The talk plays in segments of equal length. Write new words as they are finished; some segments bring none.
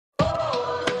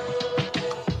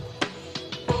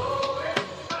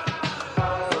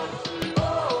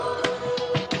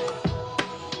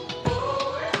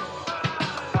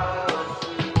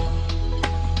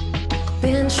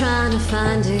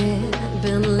find it.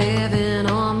 Been living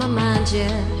on my mind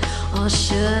yet, or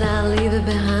should I leave it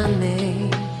behind me?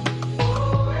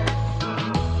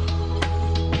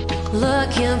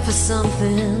 Looking for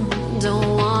something, don't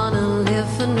wanna live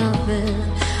for nothing.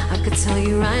 I could tell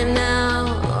you right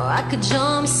now, or I could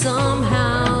jump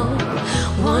somehow.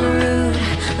 One route,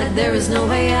 like there is no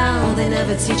way out. They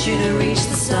never teach you to reach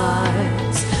the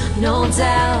stars. No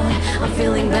doubt, I'm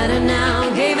feeling better now.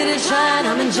 Gave it a try and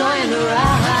I'm enjoying the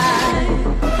ride.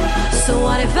 So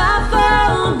what if I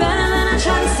fall better than I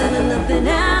tried instead of nothing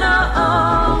at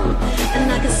all?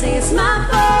 And I can say it's my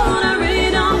fault, I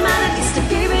really don't matter, just to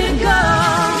give it a go.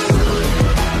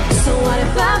 So what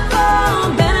if I fall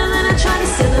better than I tried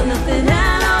instead of nothing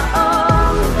at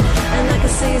all? And I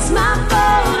can say it's my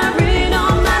fault, I really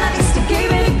don't matter, just to give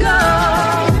it a go.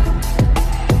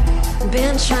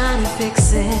 Been trying to fix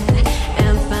it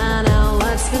and find out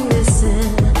what's been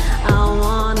missing. I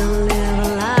wanna live a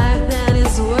life that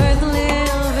is worth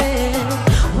living.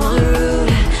 One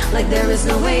route, like there is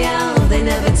no way out. They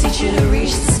never teach you to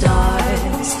reach the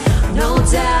stars. No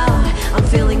doubt, I'm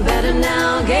feeling better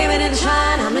now. Gave it a try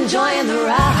and I'm enjoying the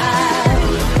ride.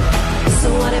 So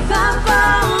what if I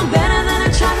fall better than I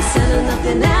tried instead of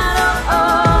nothing at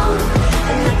all?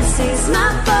 And I can say it's my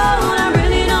fault, I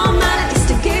really don't matter, just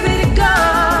to give it a go.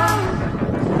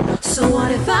 So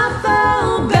what if I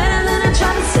fall better than I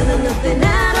tried instead of nothing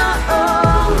at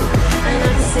all? And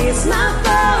I can say it's my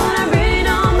fault, I really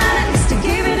don't matter, just to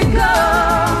give it a go.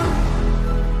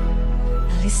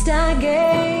 At least I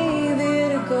gave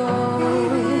it a go.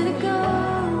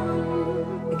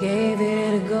 Gave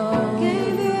it a go.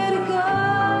 Gave it a go.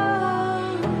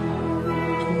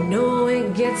 I know it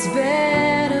gets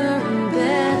better and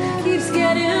better, keeps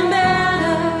getting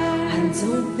better. I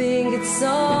don't think it's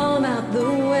all about the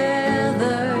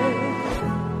weather.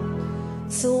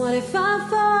 So what if I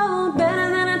fall better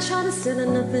than I tried instead of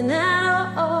nothing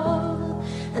at all?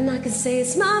 And I can say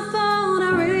it's my fault,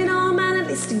 I really don't mind, at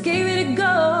least I gave it a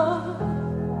go.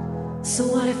 So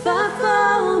what if I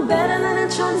fall better than I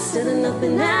tried instead of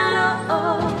nothing at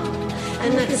all?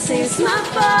 And I can say it's my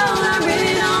fault, I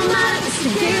really don't mind, at least I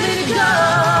gave it a go.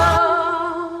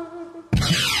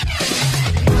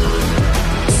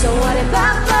 So what if I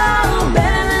fall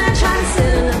better than I tried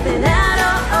instead of nothing at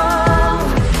all?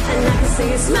 And I can say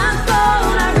it's my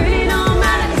fault, I really don't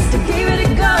matter, just to give it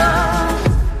a go.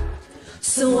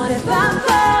 So what if I fall